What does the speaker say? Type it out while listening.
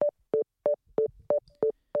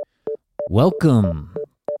Welcome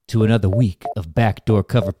to another week of Backdoor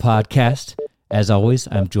Cover Podcast. As always,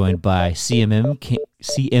 I'm joined by CMM,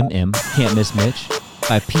 Can't Miss Mitch,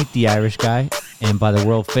 by Pete the Irish Guy, and by the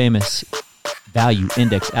world famous Value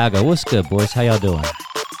Index Algo. What's good, boys? How y'all doing?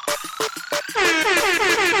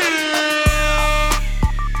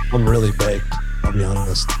 I'm really baked, I'll be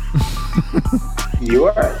honest. You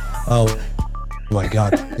are? Oh my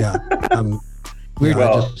God, yeah. Weird.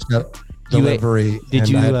 I just got delivery did and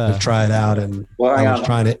you, I had to try it out, and I'm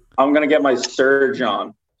going to get my surge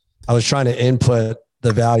on. I was trying to input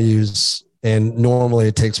the values, and normally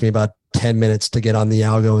it takes me about 10 minutes to get on the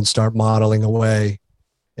algo and start modeling away.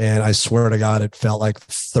 And I swear to God, it felt like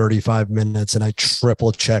 35 minutes, and I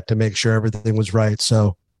triple checked to make sure everything was right.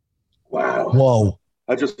 So, wow. Whoa.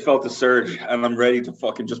 I just felt the surge, and I'm ready to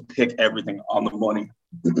fucking just pick everything on the money.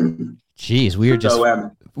 Jeez,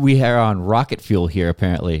 we are on rocket fuel here,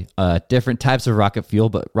 apparently. Different types of rocket fuel,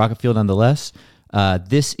 but rocket fuel nonetheless.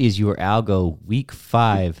 This is your algo week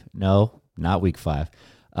 5. No, not week 5.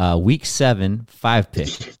 Week 7, 5 pick.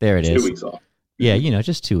 There it is. 2 weeks off. Yeah,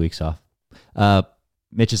 just 2 weeks off.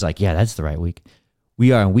 Mitch is like, yeah, that's the right week.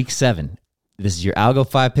 We are in week 7. This is your algo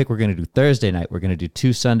 5 pick. We're going to do Thursday night. We're going to do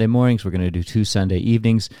 2 Sunday mornings. We're going to do 2 Sunday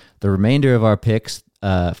evenings. The remainder of our picks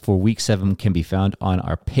for week 7 can be found on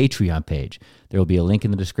our Patreon page. There will be a link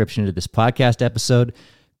in the description to this podcast episode.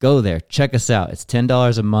 Go there. Check us out. It's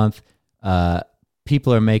 $10 a month.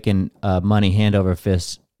 People are making money hand over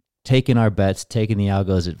fist, taking our bets, taking the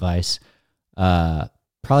algo's advice.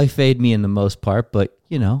 Probably fade me in the most part, but,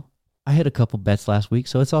 I hit a couple bets last week,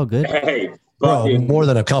 so it's all good. Hey, Bro, more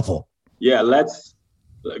than a couple. Yeah, let's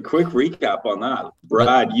a quick recap on that.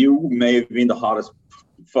 Brad, you may have been the hottest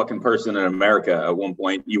fucking person in America at one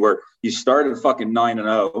point. You started fucking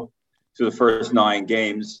 9-0 to the first 9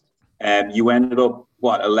 games, and you ended up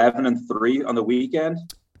 11-3 on the weekend.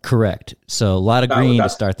 Correct. So a lot of green to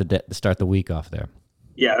start the week off there.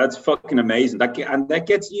 Yeah, that's fucking amazing. That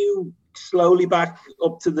gets you slowly back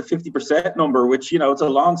up to the 50% number, which it's a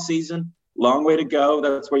long season, long way to go.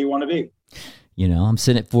 That's where you want to be. I'm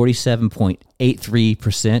sitting at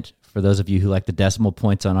 47.83%. For those of you who like the decimal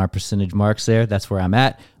points on our percentage marks there, that's where I'm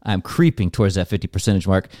at. I'm creeping towards that 50%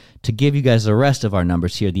 mark. To give you guys the rest of our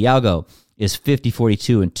numbers here, the algo is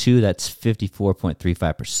 50-42-2. That's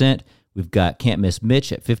 54.35%. We've got Can't Miss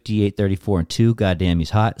Mitch at 58-34-2. Goddamn, he's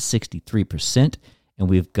hot, 63%. And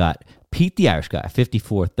we've got Pete the Irish Guy,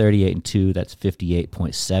 54-38-2. That's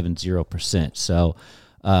 58.70%. So,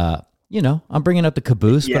 I'm bringing up the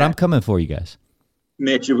caboose, but I'm coming for you guys.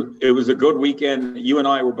 Mitch, it was a good weekend. You and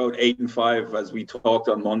I were both 8-5 as we talked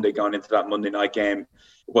on Monday, going into that Monday night game.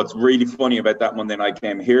 What's really funny about that Monday night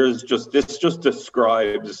game, this just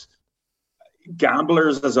describes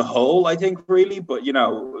gamblers as a whole, I think, really. But,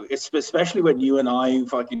 especially when you and I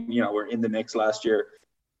fucking, were in the mix last year,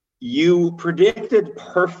 you predicted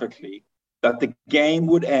perfectly that the game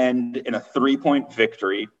would end in a 3-point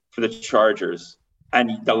victory for the Chargers.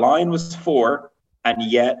 And the line was 4, and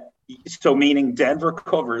yet, so meaning Denver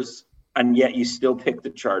covers, and yet you still pick the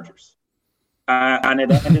Chargers. And it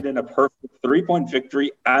ended in a perfect 3-point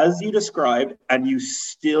victory, as you described, and you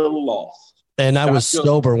still lost. And I was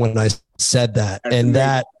sober when I said that. And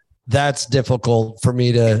that's difficult for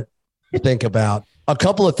me to think about. A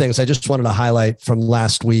couple of things I just wanted to highlight from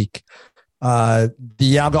last week. The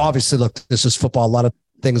algo, obviously, look, this is football. A lot of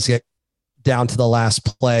things get down to the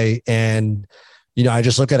last play, and I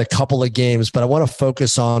just look at a couple of games, but I want to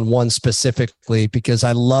focus on one specifically because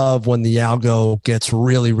I love when the algo gets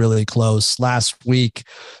really, really close. Last week,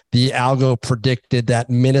 the algo predicted that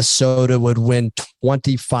Minnesota would win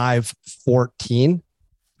 25-14.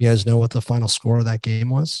 You guys know what the final score of that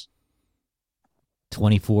game was?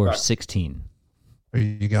 24-16. There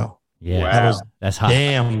you go. Yeah, wow. That's hot.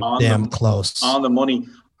 Damn close. On the money.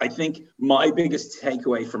 I think my biggest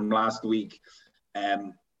takeaway from last week,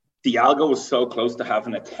 the algo was so close to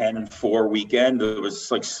having a 10-4 weekend. There was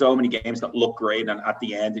so many games that looked great and at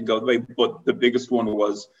the end didn't go the way. But the biggest one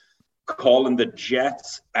was calling the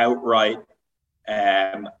Jets outright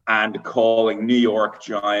and calling New York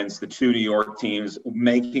Giants, the 2 New York teams,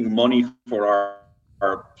 making money for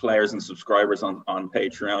our players and subscribers on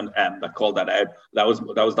Patreon, and that called that out. That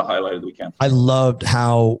was the highlight of the weekend. I loved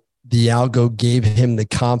how the algo gave him the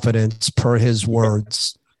confidence, per his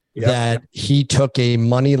words, that he took a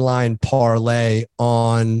money line parlay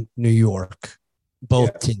on New York,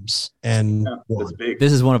 both teams. And that's big.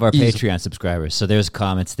 This is one of our Patreon subscribers. So there's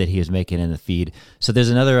comments that he was making in the feed. So there's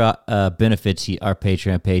another benefit to our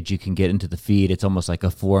Patreon page. You can get into the feed. It's almost like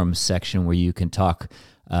a forum section where you can talk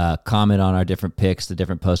comment on our different picks, the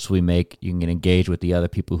different posts we make. You can engage with the other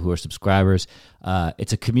people who are subscribers.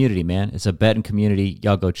 It's a community, man. It's a betting community.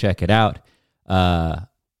 Y'all go check it out.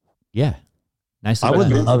 Yeah. Nice. I would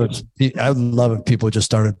love it. I would love if people just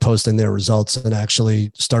started posting their results and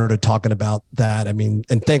actually started talking about that. I mean,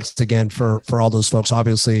 and thanks again for all those folks.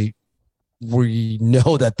 Obviously, we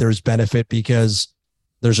know that there's benefit because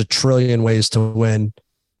there's a trillion ways to win.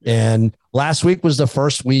 And last week was the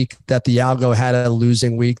first week that the algo had a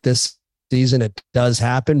losing week this season. It does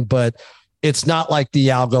happen, but it's not like the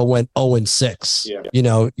algo went 0-6. Yeah. You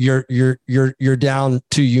know, you're down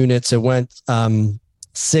 2 units. It went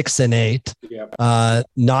 6 and 8. Yeah.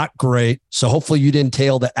 Not great. So hopefully you didn't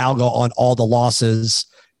tail the algo on all the losses.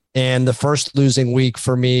 And the first losing week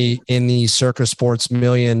for me in the Circa Sports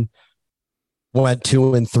Million went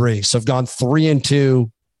 2-3. So I've gone 3-2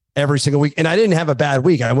 every single week. And I didn't have a bad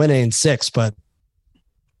week. I went 8-6, but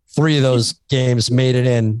 3 of those games made it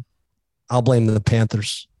in. I'll blame the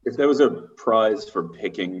Panthers. If there was a prize for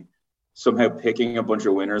somehow picking a bunch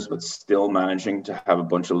of winners, but still managing to have a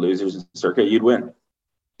bunch of losers in Circa, you'd win.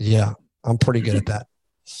 Yeah, I'm pretty good at that.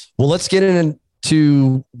 Well, let's get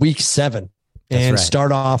into week 7 and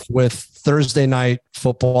start off with Thursday night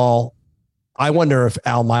football. I wonder if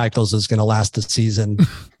Al Michaels is going to last the season.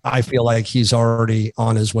 I feel like he's already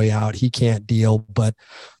on his way out. He can't deal, but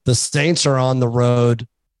the Saints are on the road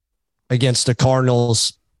against the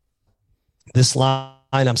Cardinals. This line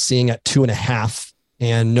I'm seeing at 2.5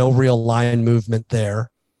 and no real line movement there.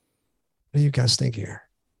 What do you guys think here?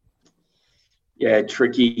 Yeah,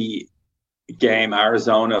 tricky game.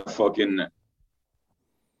 Arizona fucking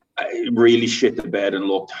really shit the bed and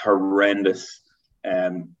looked horrendous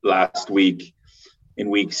last week in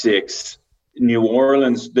week 6. The New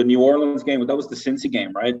Orleans game, that was the Cincy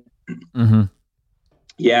game, right? Mm-hmm.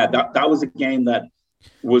 Yeah, that was a game that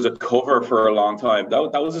was a cover for a long time.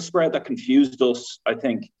 That was a spread that confused us, I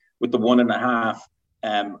think, with the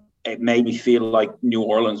 1.5. It made me feel like New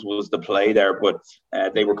Orleans was the play there, but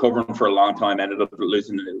they were covering for a long time, ended up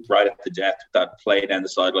losing it right at the death, that play down the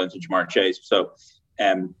sidelines of Jamar Chase. So,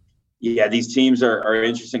 yeah, these teams are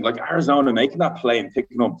interesting. Like Arizona making that play and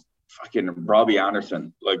picking up fucking Robbie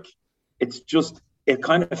Anderson, like it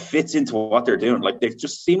kind of fits into what they're doing. Like they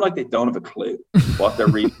just seem like they don't have a clue what they're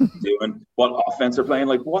really doing, what offense they're playing.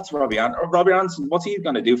 Like what's Robbie Anderson? What's he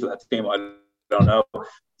going to do for that team? I don't know.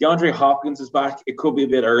 DeAndre Hopkins is back. It could be a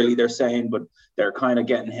bit early, they're saying, but they're kind of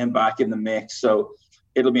getting him back in the mix. So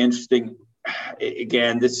it'll be interesting.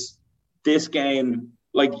 Again, this game,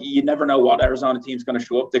 like you never know what Arizona team's going to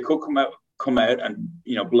show up. They could come out and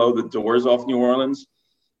blow the doors off New Orleans.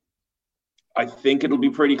 I think it'll be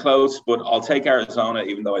pretty close, but I'll take Arizona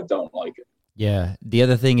even though I don't like it. Yeah. The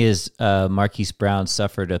other thing is Marquise Brown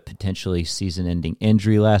suffered a potentially season-ending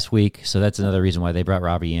injury last week, so that's another reason why they brought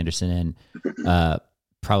Robbie Anderson in.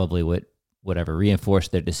 Probably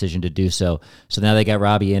reinforced their decision to do so. So now they got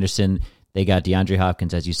Robbie Anderson. They got DeAndre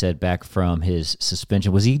Hopkins, as you said, back from his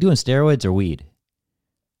suspension. Was he doing steroids or weed?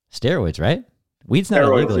 Steroids, right? Weed's not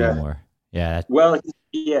illegal anymore. Yeah. Well,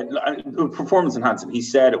 yeah, performance enhancing. He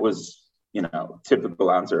said it was,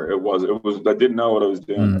 typical answer. It was. I didn't know what I was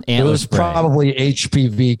doing. It was probably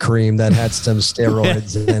HPV cream that had some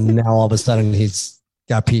steroids, and now all of a sudden he's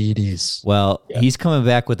got PEDs. Well, He's coming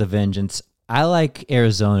back with a vengeance. I like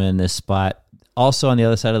Arizona in this spot. Also on the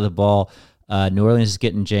other side of the ball, New Orleans is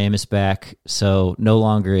getting Jameis back, so no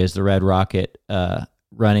longer is the Red Rocket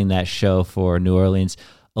running that show for New Orleans.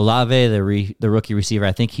 Olave, the rookie receiver,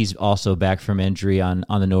 I think he's also back from injury on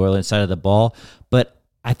the New Orleans side of the ball. But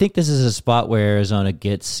I think this is a spot where Arizona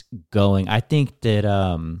gets going. I think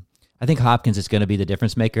Hopkins is going to be the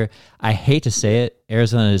difference maker. I hate to say it,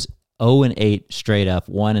 Arizona is 0-8 straight up,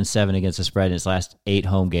 1-7 against the spread in its last 8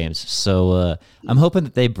 home games. So I'm hoping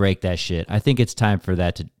that they break that shit. I think it's time for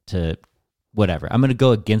that to whatever. I'm going to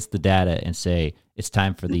go against the data and say it's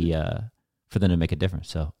time for for them to make a difference.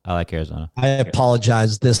 So I like Arizona. I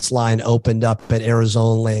apologize. This line opened up at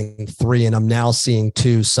Arizona laying 3, and I'm now seeing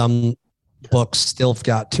 2. Some books still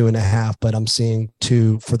got 2.5, but I'm seeing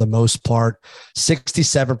 2 for the most part.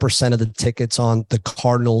 67% of the tickets on the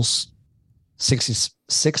Cardinals,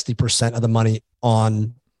 60% of the money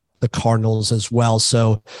on the Cardinals as well.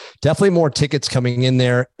 So definitely more tickets coming in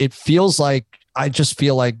there. I just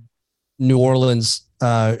feel like New Orleans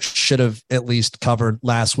should have at least covered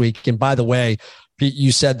last week. And by the way,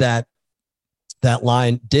 you said that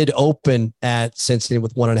line did open at Cincinnati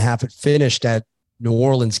with 1.5. It finished at New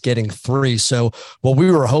Orleans getting 3. So what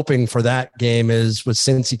we were hoping for that game is with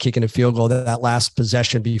Cincy kicking a field goal, that last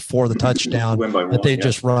possession before the touchdown, that they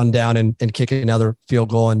just run down and kick another field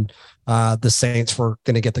goal, and the Saints were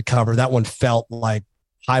going to get the cover. That one felt like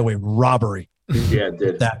highway robbery. Yeah, it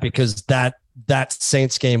did. Because that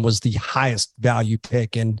Saints game was the highest value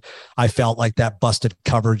pick, and I felt like that busted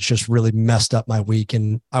coverage just really messed up my week.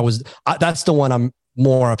 And that's the one I'm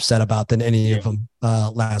more upset about than any of them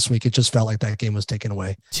last week. It just felt like that game was taken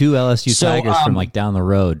away. 2 LSU Tigers from like down the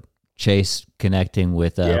road. Chase connecting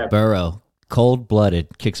with Burrow,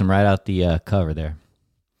 cold-blooded, kicks him right out the cover there.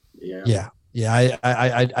 Yeah.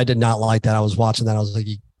 I did not like that. I was watching that. I was like,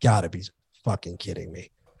 you gotta be fucking kidding me.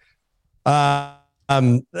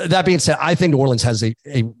 That being said, I think New Orleans has a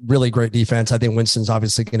really great defense. I think Winston's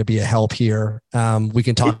obviously going to be a help here. We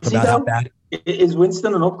can talk about how bad is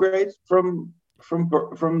Winston an upgrade from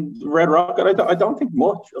Red Rock? I don't think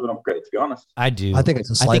much of an upgrade, to be honest. I do. I think it's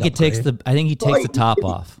a slight upgrade. I think he takes the top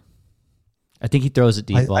off. I think he throws it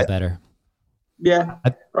deep ball better. Yeah,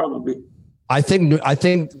 probably. I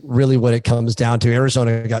think really what it comes down to,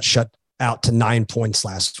 Arizona got shut out to 9 points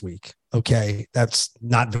last week. Okay, that's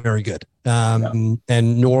not very good. And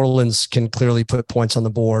New Orleans can clearly put points on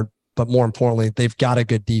the board, but more importantly, they've got a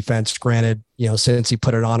good defense. Granted, since he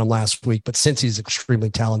put it on him last week, but since he's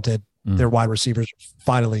extremely talented, their wide receivers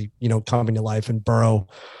finally, coming to life, and Burrow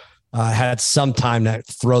had some time to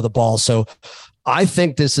throw the ball. So I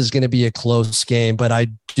think this is going to be a close game, but I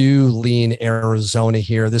do lean Arizona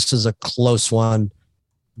here. This is a close one.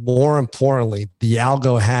 More importantly, the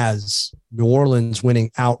algo has New Orleans winning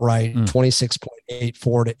outright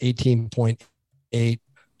 26.84 to 18.8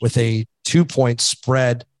 with a 2-point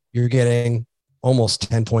spread. You're getting almost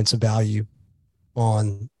 10 points of value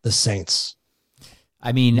on the Saints.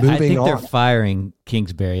 I mean, I think they're firing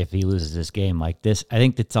Kingsbury if he loses this game like this. I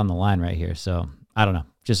think that's on the line right here. So I don't know.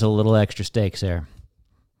 Just a little extra stakes there.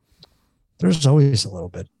 There's always a little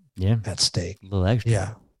bit at stake. A little extra.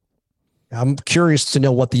 Yeah. I'm curious to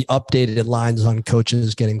know what the updated lines on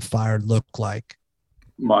coaches getting fired look like.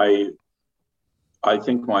 I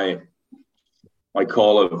think my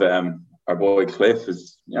call of our boy Cliff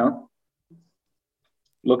is,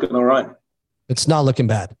 looking all right. It's not looking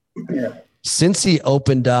bad. Yeah. Since he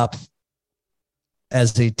opened up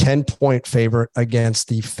as a 10-point favorite against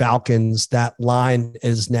the Falcons, that line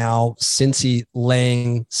is now Cincy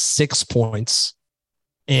laying 6 points,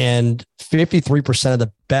 and 53% of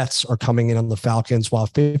the bets are coming in on the Falcons, while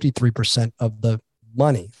 53% of the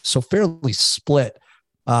money. So fairly split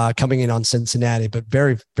coming in on Cincinnati, but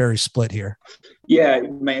very, very split here. Yeah,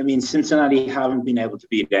 I mean, Cincinnati haven't been able to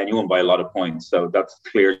beat anyone by a lot of points. So that's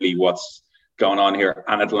clearly what's going on here.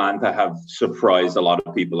 And Atlanta have surprised a lot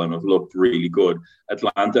of people and have looked really good.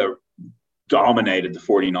 Atlanta dominated the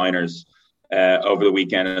 49ers over the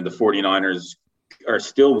weekend, and the 49ers are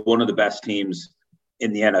still one of the best teams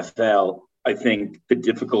in the NFL. I think the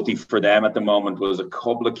difficulty for them at the moment was a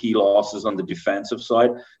couple of key losses on the defensive side.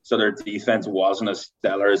 So their defense wasn't as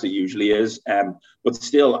stellar as it usually is. But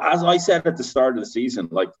still, as I said at the start of the season,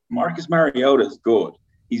 like, Marcus Mariota is good.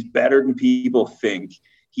 He's better than people think.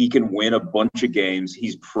 He can win a bunch of games.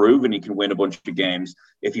 He's proven he can win a bunch of games.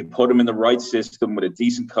 If you put him in the right system with a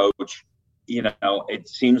decent coach, it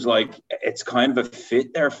seems like it's kind of a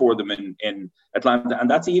fit there for them in Atlanta. And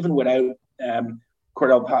that's even without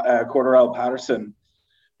Cordarrelle Patterson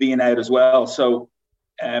being out as well. So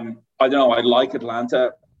I don't know. I like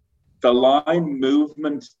Atlanta. The line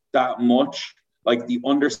movement that much, like the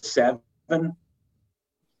under 7,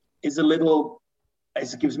 is a little.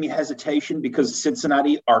 It gives me hesitation because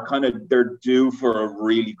Cincinnati are they're due for a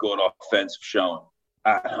really good offensive showing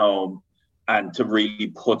at home and to really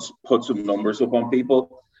put some numbers up on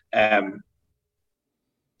people.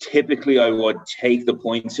 Typically, I would take the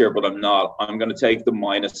points here, but I'm not. I'm going to take the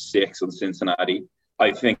 -6 on Cincinnati.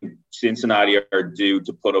 I think Cincinnati are due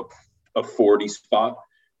to put up a 40 spot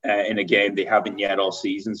in a game they haven't yet all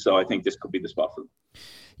season. So I think this could be the spot for them.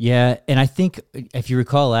 Yeah, and I think if you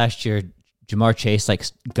recall last year, Jamar Chase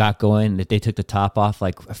got going, that they took the top off.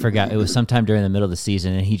 I forgot, it was sometime during the middle of the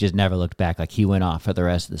season, and he just never looked back. He went off for the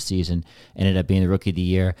rest of the season, ended up being the rookie of the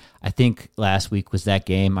year. I think last week was that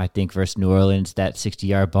game, versus New Orleans, that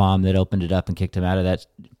 60-yard bomb that opened it up and kicked him out of that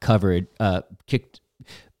covered,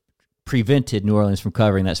 prevented New Orleans from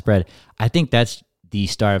covering that spread. I think that's the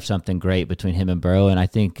start of something great between him and Burrow, and I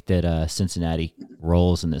think that Cincinnati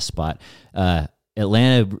rolls in this spot.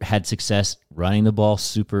 Atlanta had success running the ball,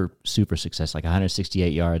 super, super success,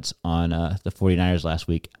 168 yards on the 49ers last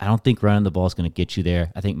week. I don't think running the ball is going to get you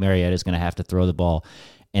there. I think Mariota is going to have to throw the ball,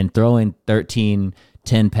 and throwing 13,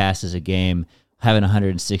 10 passes a game, having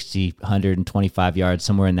 160, 125 yards,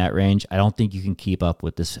 somewhere in that range, I don't think you can keep up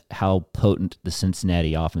with this, how potent the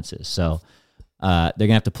Cincinnati offense is. So they're going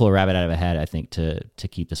to have to pull a rabbit out of a hat, I think, to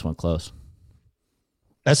keep this one close.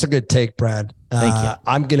 That's a good take, Brad. Thank you.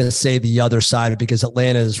 I'm going to say the other side because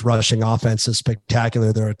Atlanta's rushing offense is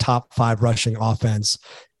spectacular. They're a top 5 rushing offense.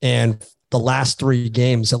 And the last 3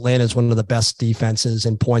 games, Atlanta is one of the best defenses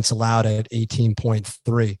in points allowed at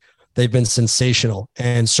 18.3. They've been sensational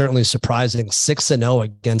and certainly surprising. 6-0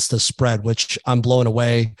 against the spread, which I'm blown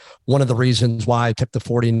away. One of the reasons why I took the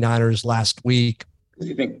 49ers last week.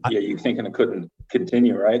 You're thinking it couldn't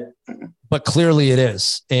continue, right? But clearly it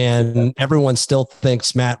is. And everyone still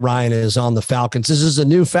thinks Matt Ryan is on the Falcons. This is a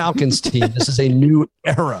new Falcons team. This is a new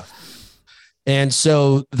era. And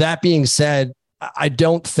so that being said, I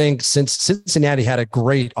don't think, since Cincinnati had a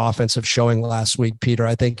great offensive showing last week, Peter,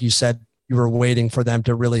 I think you said you were waiting for them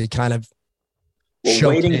to really kind of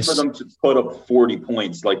waiting for them to put up 40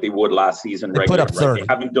 points like they would last season. They put up 30. Right?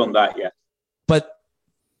 They haven't done that yet. But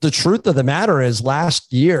the truth of the matter is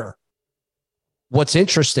last year, what's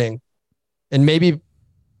interesting, and maybe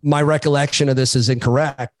my recollection of this is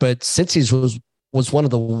incorrect, but Cincy's was one of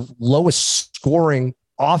the lowest scoring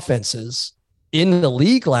offenses in the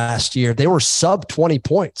league last year. They were sub 20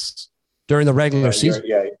 points during the regular season.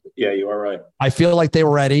 Yeah, you are right. I feel like they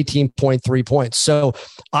were at 18.3 points. So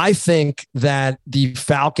I think that the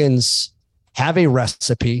Falcons have a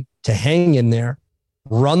recipe to hang in there,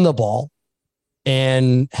 run the ball,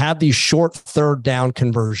 and have these short third down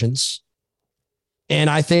conversions. And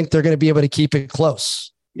I think they're going to be able to keep it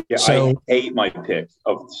close. Yeah, so, I hate my pick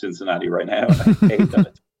of Cincinnati right now. I hate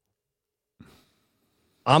that.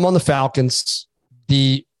 I'm on the Falcons.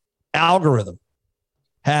 The algorithm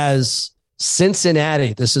has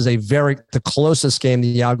Cincinnati. This is the closest game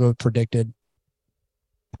the algorithm predicted.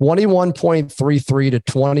 21.33 to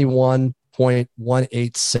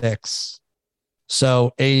 21.186.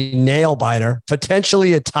 So a nail biter,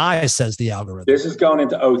 potentially a tie, says the algorithm. This is going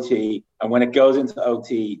into OT. And when it goes into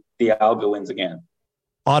OT, the algo wins again.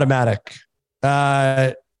 Automatic.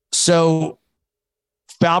 So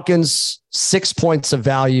Falcons, 6 points of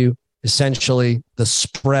value. Essentially, the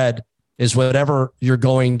spread is whatever you're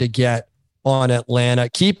going to get on Atlanta.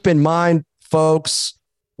 Keep in mind, folks,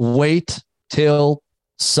 wait till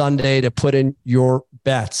Sunday to put in your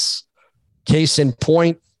bets. Case in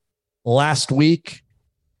point, last week,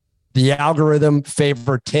 the algorithm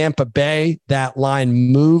favored Tampa Bay. That line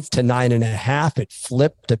moved to 9.5. It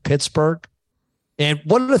flipped to Pittsburgh. And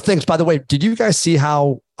one of the things, by the way, did you guys see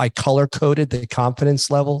how I color coded the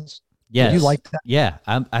confidence levels? Yes. Did you like that? Yeah.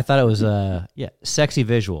 I thought it was sexy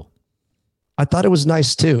visual. I thought it was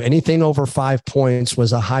nice too. Anything over 5 points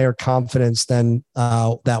was a higher confidence than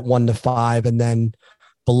that 1 to 5. And then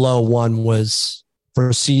below 1 was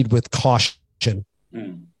proceed with caution.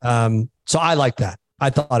 So I like that.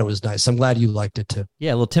 I thought it was nice. I'm glad you liked it too.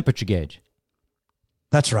 Yeah. A little temperature gauge.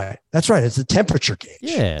 That's right. It's the temperature gauge.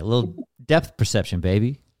 Yeah. A little depth perception,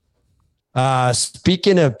 baby.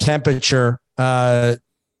 Speaking of temperature,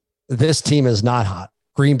 this team is not hot.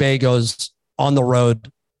 Green Bay goes on the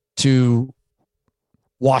road to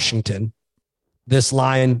Washington. This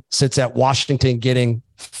line sits at Washington getting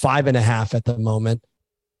 5.5 at the moment.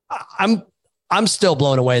 I'm still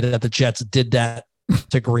blown away that the Jets did that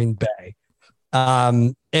to Green Bay.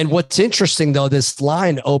 And what's interesting though, this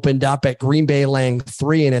line opened up at Green Bay laying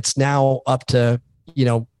 3 and it's now up to,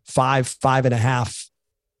 5.5.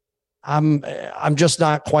 I'm just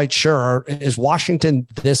not quite sure. Is Washington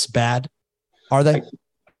this bad? Are they?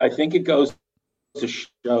 I think it goes to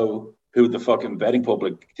show who the fucking betting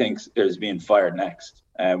public thinks is being fired next,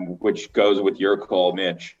 which goes with your call,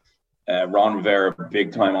 Mitch. Ron Rivera,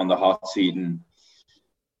 big time on the hot seat, and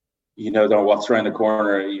don't know what's around the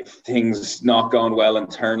corner. Things not going well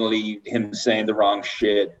internally, him saying the wrong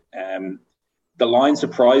shit. The line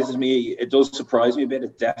surprises me. It does surprise me a bit.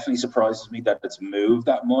 It definitely surprises me that it's moved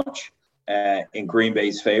that much in Green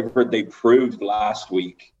Bay's favor. They proved last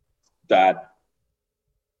week that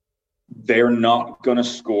they're not going to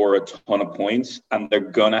score a ton of points and they're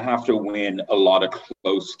going to have to win a lot of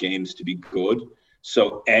close games to be good.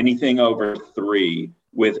 So anything over 3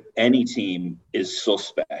 with any team is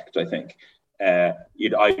suspect, I think.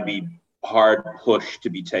 I'd be hard pushed to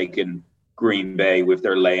be taking Green Bay if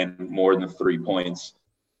they're laying more than 3 points.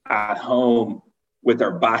 At home, with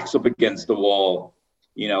their backs up against the wall,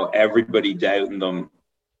 everybody doubting them,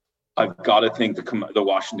 I've got to think the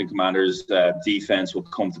Washington Commanders' defense will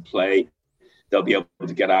come to play. They'll be able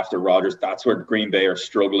to get after Rodgers. That's where Green Bay are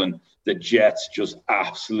struggling. The Jets just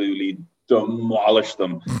absolutely demolished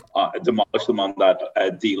them on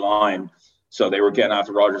that D line. So they were getting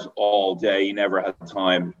after Rodgers all day. He never had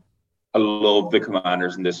time. I love the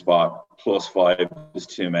Commanders in this spot. +5 is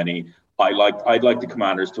too many. I'd like the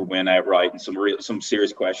Commanders to win outright, and some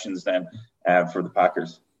serious questions then for the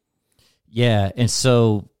Packers. Yeah, and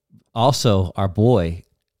so also our boy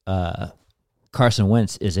Carson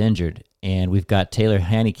Wentz is injured, and we've got Taylor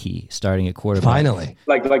Heineke starting at quarterback. Finally.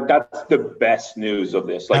 Like that's the best news of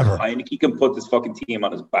this. Like Ever. Heineke can put this fucking team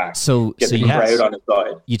on his back. So Get the crowd on his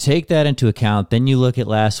side. You take that into account, then you look at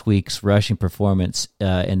last week's rushing performance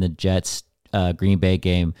in the Jets Green Bay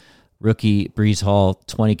game. Rookie Brees Hall,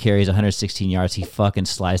 20 carries, 116 yards. He fucking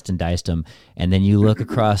sliced and diced him. And then you look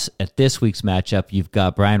across at this week's matchup. You've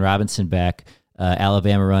got Brian Robinson back,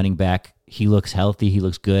 Alabama running back. He looks healthy. He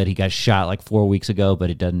looks good. He got shot like 4 weeks ago, but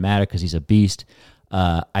it doesn't matter because he's a beast.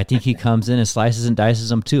 I think he comes in and slices and dices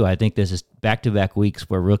them too. I think this is back-to-back weeks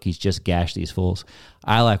where rookies just gash these fools.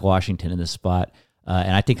 I like Washington in this spot.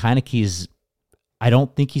 And I think Heineke's I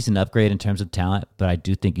don't think he's an upgrade in terms of talent, but I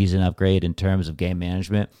do think he's an upgrade in terms of game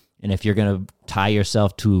management. And if you're going to tie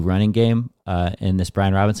yourself to a running game in this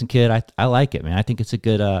Brian Robinson kid, I like it, man. I think it's a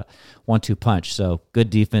good 1-2 punch. So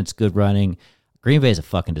good defense, good running. Green Bay is a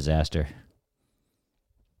fucking disaster.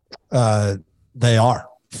 They are,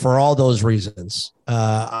 for all those reasons.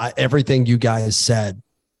 Everything you guys said.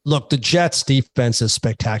 Look, the Jets defense is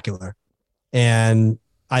spectacular. And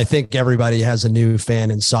I think everybody has a new fan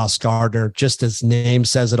in Sauce Gardner. Just his name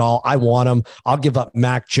says it all. I want him. I'll give up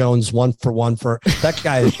Mac Jones 1-for-1 for that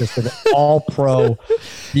guy is just an all-pro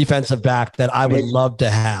defensive back that I would love to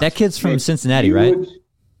have. That kid's from Cincinnati, right?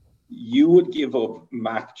 You would give up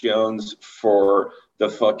Mac Jones for the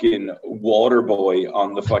fucking water boy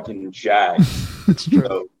on the fucking Jags. It's true.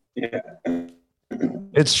 So, yeah.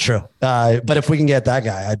 It's true. But if we can get that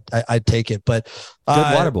guy, I'd take it. But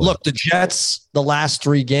look, the Jets, the last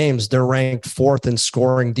 3 games, they're ranked 4th in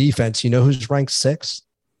scoring defense. You know who's ranked 6th?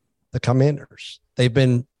 The Commanders. They've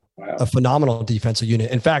been a phenomenal defensive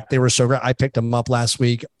unit. In fact, they were so great. I picked them up last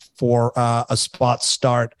week for a spot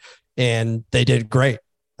start, and they did great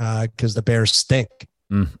because the Bears stink.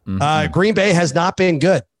 Green Bay has not been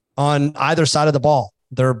good on either side of the ball.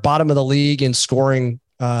 They're bottom of the league in scoring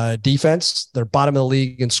defense. They're bottom of the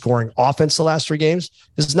league in scoring offense the last 3 games.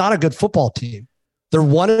 This is not a good football team. They're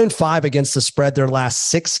 1-5 against the spread their last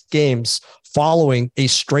 6 games following a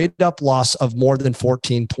straight up loss of more than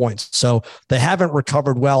 14 points. So they haven't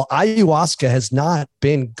recovered well. Ayahuasca has not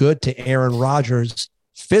been good to Aaron Rodgers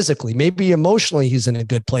physically. Maybe emotionally he's in a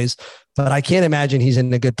good place, but I can't imagine he's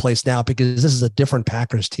in a good place now because this is a different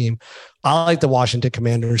Packers team. I like the Washington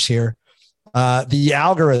Commanders here. The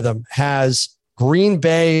algorithm has Green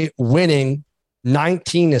Bay winning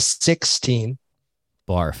 19-16.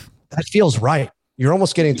 Barf. That feels right. You're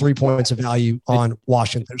almost getting 3 points of value on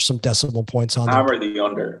Washington. There's some decimal points on Hammer the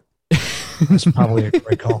under. That's probably a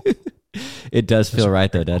great call. It does feel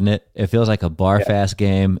right, though, doesn't it? It feels like a barf-ass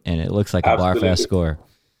game, and it looks like a barf-ass score.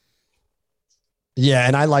 Yeah,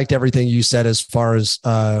 and I liked everything you said as far as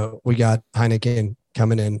we got Heineken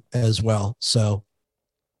coming in as well. So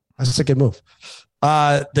that's a good move.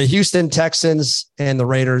 The Houston Texans and the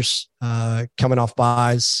Raiders coming off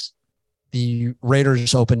buys. The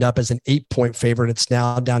Raiders opened up as an 8-point favorite. It's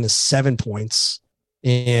now down to 7 points.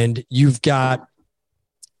 And you've got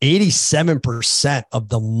 87% of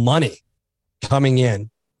the money coming in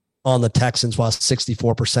on the Texans, while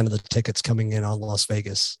 64% of the tickets coming in on Las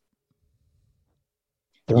Vegas.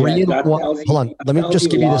 Hold on. Let me just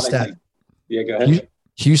give you the stat. Yeah, go ahead.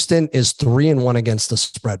 Houston is 3-1 against the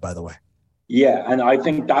spread, by the way. Yeah, and I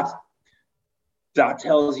think that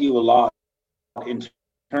tells you a lot in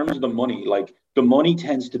terms of the money. Like the money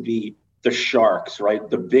tends to be the sharks, right?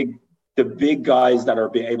 The big guys that are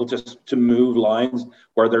able to move lines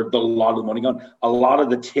where there's a lot of money gone. A lot of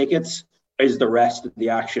the tickets is the rest of the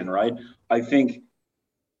action, right? I think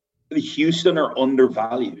the Houston are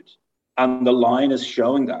undervalued, and the line is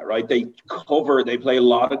showing that, right? They play a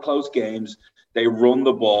lot of close games, they run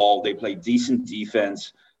the ball, they play decent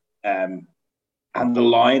defense, and the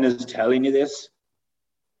line is telling you this.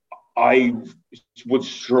 I would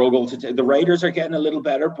struggle to take the Raiders are getting a little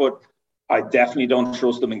better, but I definitely don't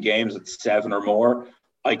trust them in games at 7 or more.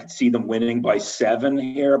 I could see them winning by 7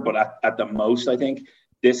 here, but at the most, I think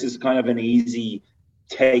this is kind of an easy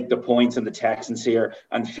take the points in the Texans here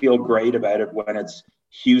and feel great about it when it's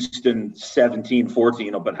Houston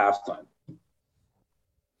 17-14 up at halftime.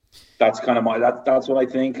 That's kind of that's what I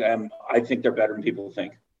think. I think they're better than people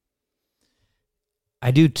think.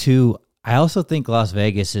 I do too. I also think Las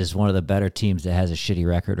Vegas is one of the better teams that has a shitty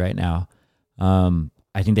record right now.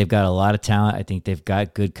 I think they've got a lot of talent. I think they've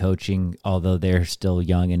got good coaching, although they're still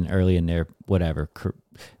young and early in their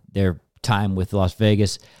time with Las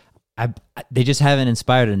Vegas. They just haven't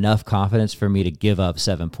inspired enough confidence for me to give up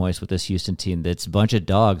 7 points with this Houston team. That's a bunch of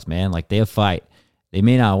dogs, man. Like, they have fight. They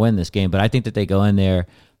may not win this game, but I think that they go in there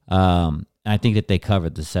I think that they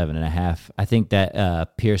covered the 7.5. I think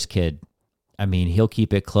that Pierce kid, I mean, he'll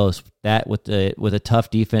keep it close. That with a tough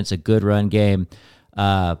defense, a good run game.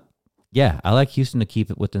 Yeah, I like Houston to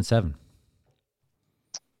keep it within 7.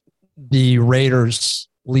 The Raiders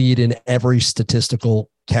lead in every statistical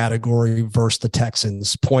category versus the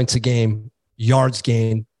Texans. Points a game, yards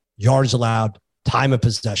gained, yards allowed, time of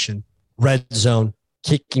possession, red zone,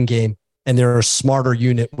 kicking game, and they're a smarter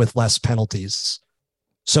unit with less penalties.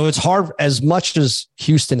 So it's hard. As much as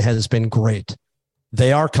Houston has been great,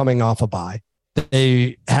 they are coming off a bye.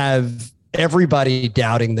 They have everybody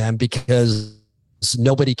doubting them because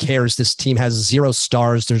nobody cares. This team has 0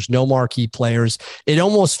 stars. There's no marquee players. It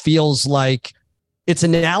almost feels like it's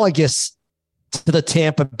analogous to the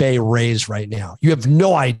Tampa Bay Rays right now. You have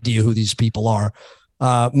no idea who these people are,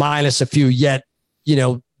 minus a few, yet,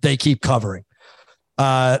 they keep covering.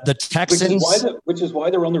 The Texans, which is why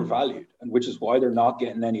they're undervalued, and which is why they're not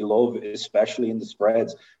getting any love, especially in the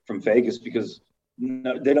spreads from Vegas, because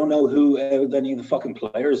they don't know who any of the fucking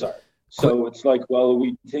players are. So it's like, well,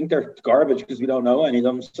 we think they're garbage because we don't know any of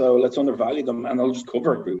them. So let's undervalue them, and they'll just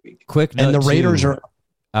cover every week. Quick note, and the Raiders are.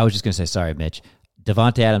 I was just going to say, sorry, Mitch.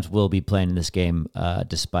 Devontae Adams will be playing in this game,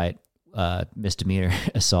 despite misdemeanor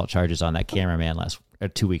assault charges on that cameraman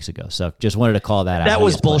 2 weeks ago. So just wanted to call that out. That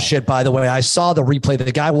was bullshit, by the way. I saw the replay.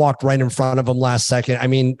 The guy walked right in front of him last second. I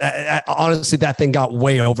mean, honestly, that thing got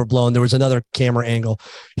way overblown. There was another camera angle.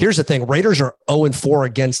 Here's the thing. Raiders are 0-4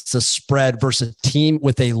 against the spread versus a team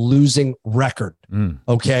with a losing record.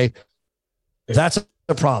 Okay. That's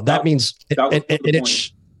the problem. That means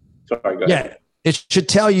it should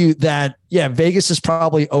tell you that, Vegas is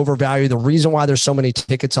probably overvalued. The reason why there's so many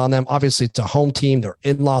tickets on them, obviously it's a home team. They're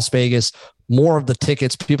in Las Vegas. More of the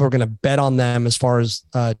tickets, people are going to bet on them as far as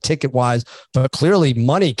ticket wise, but clearly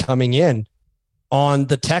money coming in on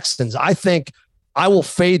the Texans. I think I will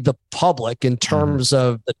fade the public in terms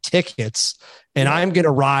of the tickets, and I'm going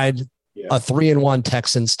to ride a 3-1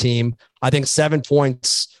 Texans team. I think 7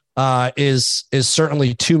 points is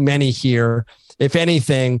certainly too many here. If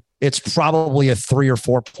anything, it's probably a 3 or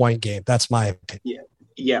 4 point game. That's my opinion.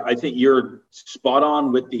 Yeah. I think you're spot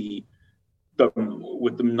on with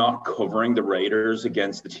with them not covering the Raiders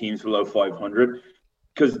against the teams below 500,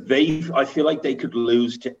 because I feel like they could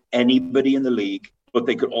lose to anybody in the league, but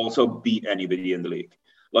they could also beat anybody in the league.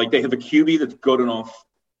 Like, they have a QB that's good enough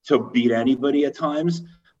to beat anybody at times,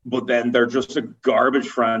 but then they're just a garbage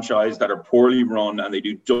franchise that are poorly run and they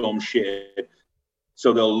do dumb shit.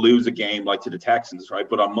 So they'll lose a game like to the Texans, right?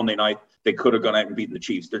 But on Monday night, they could have gone out and beaten the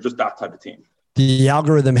Chiefs. They're just that type of team. The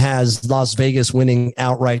algorithm has Las Vegas winning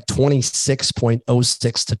outright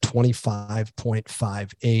 26.06 to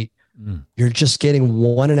 25.58. You're just getting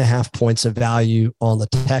 1.5 points of value on the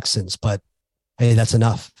Texans, but hey, that's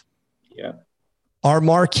enough. Yeah. Our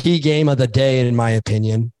marquee game of the day, in my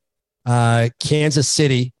opinion, Kansas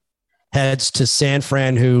City heads to San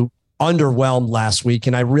Fran, who underwhelmed last week.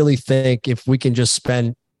 And I really think if we can just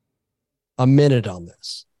spend a minute on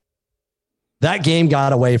this. That game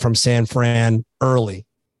got away from San Fran early,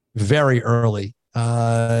 very early,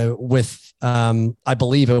 with, I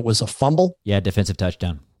believe it was a fumble. Yeah, defensive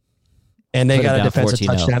touchdown. And they got a defensive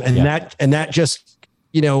touchdown. And that just,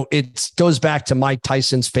 it goes back to Mike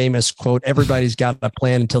Tyson's famous quote, everybody's got a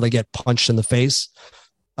plan until they get punched in the face.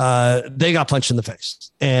 They got punched in the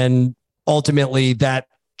face. And ultimately that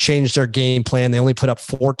changed their game plan. They only put up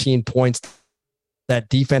 14 points. That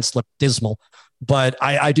defense looked dismal. But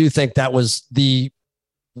I do think that was the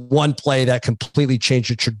one play that completely changed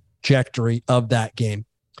the trajectory of that game.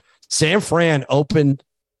 San Fran opened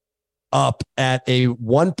up at a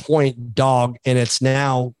 1 point dog, and it's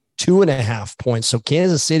now 2.5 points. So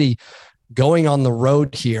Kansas City going on the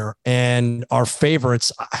road here, and our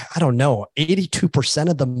favorites, I don't know, 82%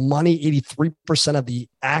 of the money, 83% of the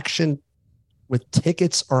action with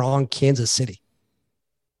tickets are on Kansas City.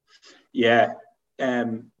 Yeah.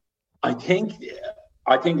 I think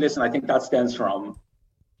that stems from,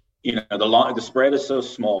 the spread is so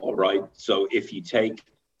small, right? So if you take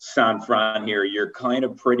San Fran here, you're kind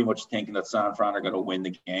of pretty much thinking that San Fran are going to win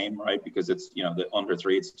the game, right? Because it's, the under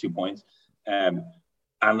 3, it's 2 points. And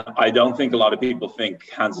I don't think a lot of people think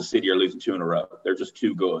Kansas City are losing 2 in a row. They're just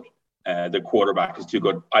too good. The quarterback is too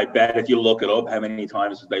good. I bet if you look it up, how many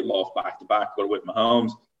times they lost back-to-back with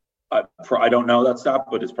Mahomes, I don't know that stat,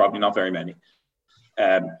 but it's probably not very many.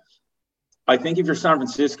 I think if you're San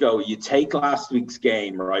Francisco, you take last week's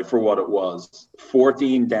game, right, for what it was,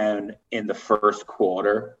 14 down in the first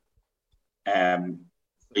quarter. You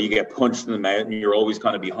get punched in the mouth and you're always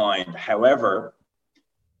kind of behind. However,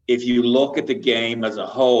 if you look at the game as a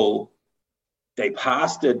whole, they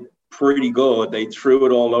passed it pretty good. They threw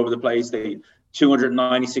it all over the place. They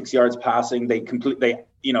 296 yards passing. They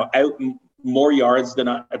out more yards than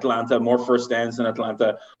Atlanta, more first downs than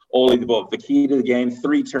Atlanta, all of the above. The key to the game,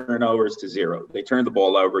 3 turnovers to 0. They turned the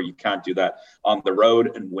ball over. You can't do that on the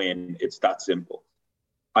road and win. It's that simple.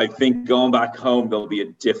 I think going back home, there'll be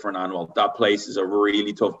a different animal. That place is a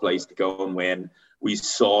really tough place to go and win. We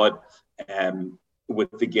saw it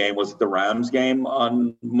with the game. Was it the Rams game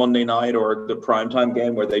on Monday night or the primetime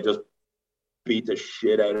game where they just beat the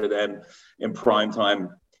shit out of them in primetime?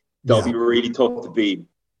 They'll be really tough to beat.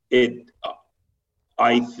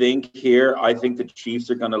 I think the Chiefs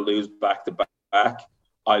are going to lose back to back.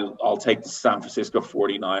 I'll take the San Francisco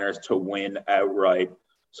 49ers to win outright.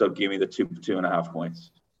 So give me the 2.5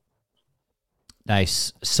 points.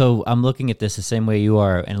 Nice. So I'm looking at this the same way you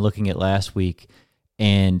are and looking at last week.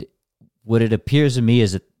 And what it appears to me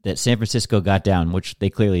is that San Francisco got down, which they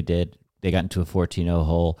clearly did. They got into a 14-0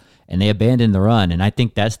 hole and they abandoned the run. And I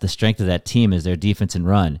think that's the strength of that team is their defense and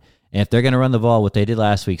run. And if they're going to run the ball, what they did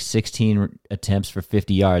last week, 16 attempts for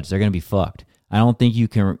 50 yards, they're going to be fucked. I don't think you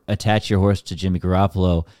can attach your horse to Jimmy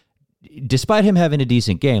Garoppolo, despite him having a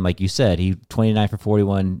decent game. Like you said, he 29 for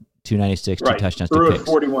 41, 296, right. 2 touchdowns, Threw 2 it picks.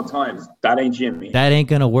 41 times. That ain't Jimmy. That ain't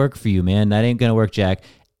going to work for you, man. That ain't going to work, Jack.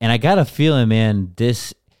 And I got a feeling, man,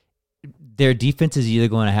 their defense is either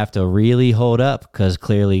going to have to really hold up because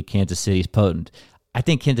clearly Kansas City's potent. I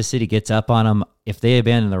think Kansas City gets up on them. If they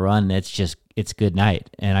abandon the run, it's good night.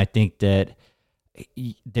 And I think that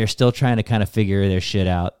they're still trying to kind of figure their shit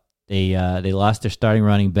out. They lost their starting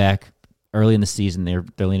running back early in the season. They're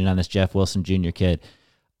leaning on this Jeff Wilson Jr. kid.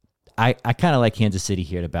 I kind of like Kansas City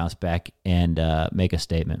here to bounce back and make a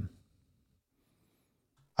statement.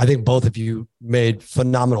 I think both of you made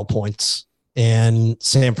phenomenal points, and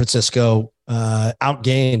San Francisco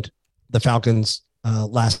outgained the Falcons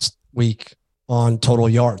last week on total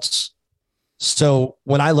yards. So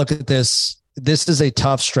when I look at this is a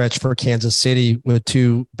tough stretch for Kansas City with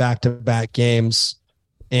 2 back-to-back games,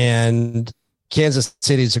 and Kansas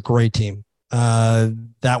City is a great team.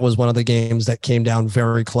 That was one of the games that came down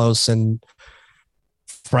very close. And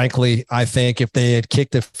frankly, I think if they had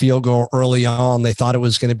kicked a field goal early on, they thought it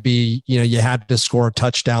was going to be, you had to score a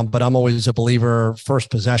touchdown, but I'm always a believer, first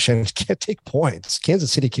possession, can't take points.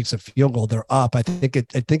 Kansas City kicks a field goal, they're up. I think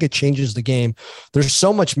it changes the game. There's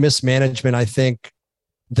so much mismanagement, I think,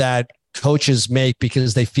 that coaches make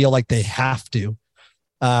because they feel like they have to.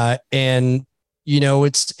 And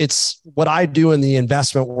it's what I do in the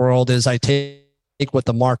investment world is I take what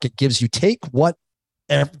the market gives you, take what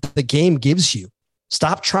the game gives you.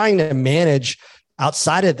 Stop trying to manage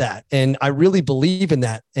outside of that. And I really believe in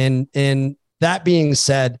that. And that being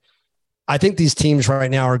said, I think these teams right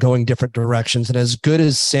now are going different directions. And as good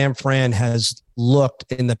as San Fran has looked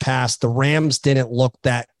in the past, the Rams didn't look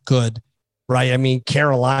that good, right? I mean,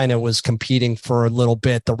 Carolina was competing for a little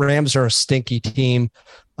bit. The Rams are a stinky team.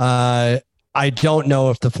 I don't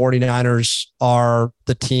know if the 49ers are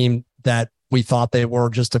the team that we thought they were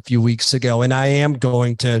just a few weeks ago. And I am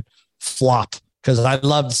going to flop because I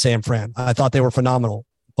loved San Fran. I thought they were phenomenal.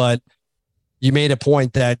 But you made a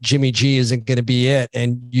point that Jimmy G isn't going to be it,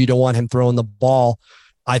 and you don't want him throwing the ball.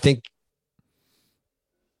 I think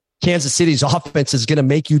Kansas City's offense is going to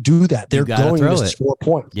make you do that. They're going to score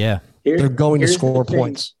points. Yeah. They're going to score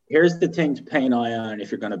points. Here's the thing to pay an eye on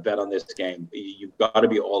if you're going to bet on this game. You've got to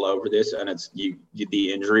be all over this, and it's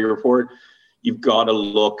the injury report. You've got to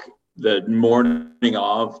look the morning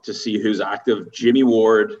of to see who's active. Jimmy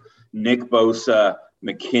Ward, Nick Bosa,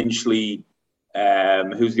 McKinley,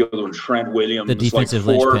 who's the other one? Trent Williams. The defensive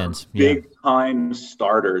linchpins. Big-time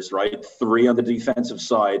starters, right? 3 on the defensive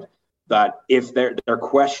side that if they're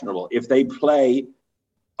questionable. If they play,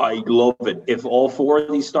 I love it. If all 4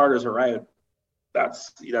 of these starters are out,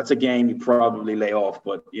 that's a game you probably lay off,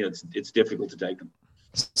 but it's difficult to take them.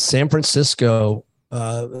 San Francisco,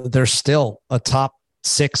 they're still a top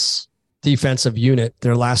 6 defensive unit.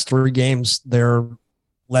 Their last 3 games, they're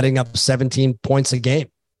letting up 17 points a game.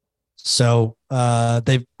 So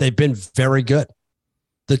they've been very good.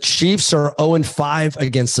 The Chiefs are 0-5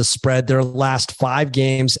 against the spread. Their last 5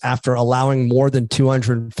 games after allowing more than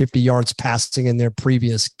 250 yards passing in their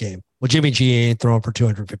previous game. Well, Jimmy G ain't throwing for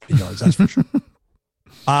 250 yards, that's for sure.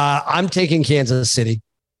 I'm taking Kansas City.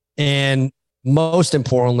 And most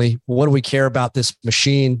importantly, what do we care about this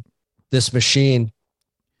machine? This machine,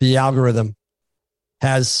 the algorithm,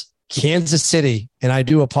 has Kansas City, and I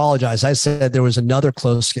do apologize. I said there was another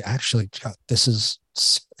close. Actually, this is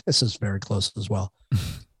very close as well.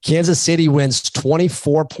 Kansas City wins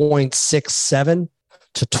 24.67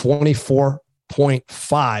 to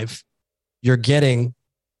 24.5. You're getting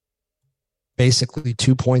basically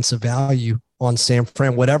 2 points of value on San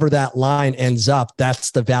Fran. Whatever that line ends up,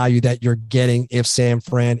 that's the value that you're getting if San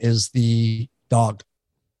Fran is the dog.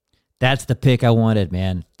 That's the pick I wanted,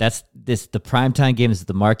 man. The primetime game is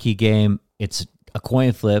the marquee game. It's a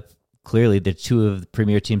coin flip. Clearly, they're two of the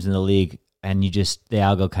premier teams in the league, and the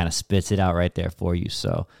algo kind of spits it out right there for you.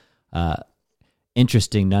 So,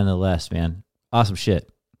 interesting nonetheless, man. Awesome shit.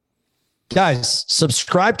 Guys,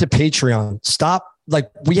 subscribe to Patreon. Stop.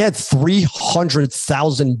 We had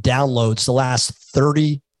 300,000 downloads the last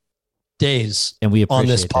 30 days and we appreciate on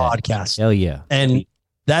this that. podcast. Hell yeah. And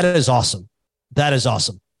that is awesome. That is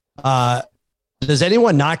awesome. Does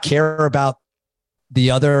anyone not care about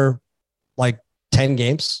the other 10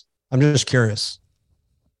 games? I'm just curious.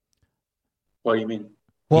 What do you mean?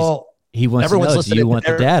 Well, he wants to know, do you want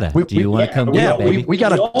the data? Do you want to come get it, baby? We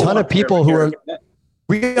got a ton of people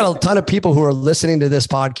who are listening to this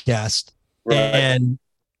podcast. Right. And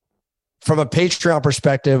from a Patreon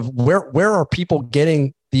perspective, where are people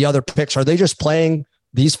getting the other picks? Are they just playing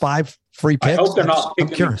these 5 free picks? I hope they're not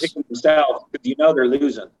picking themselves, because they're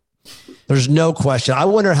losing. There's no question. I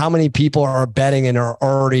wonder how many people are betting and are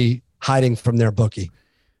already hiding from their bookie.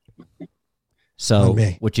 So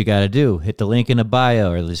what you got to do, hit the link in the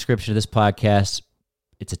bio or the description of this podcast.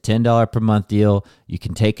 It's a $10 per month deal. You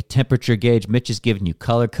can take a temperature gauge. Mitch is giving you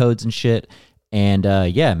color codes and shit. And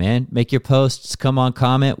yeah, man, make your posts. Come on,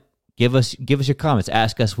 comment. Give us your comments.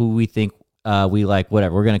 Ask us who we think we like.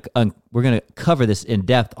 Whatever. We're gonna cover this in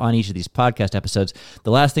depth on each of these podcast episodes.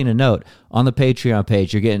 The last thing to note, on the Patreon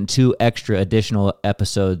page, you're getting 2 extra additional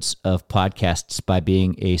episodes of podcasts by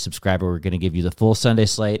being a subscriber. We're going to give you the full Sunday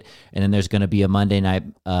slate, and then there's going to be a Monday night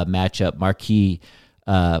matchup marquee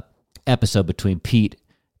episode between Pete,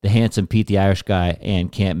 the handsome Pete the Irish guy, and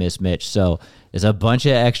Can't Miss Mitch. So there's a bunch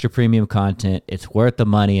of extra premium content. It's worth the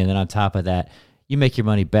money. And then on top of that, you make your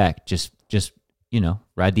money back. Just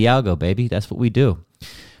ride the algo, baby. That's what we do.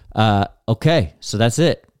 Okay, so that's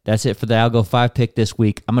it. That's it for the Algo 5 pick this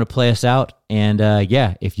week. I'm going to play us out. And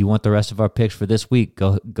yeah, if you want the rest of our picks for this week,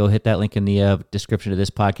 go hit that link in the description of this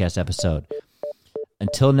podcast episode.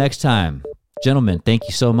 Until next time, gentlemen, thank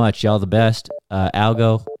you so much. Y'all the best.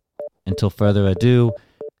 Algo, until further ado,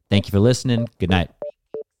 thank you for listening. Good night.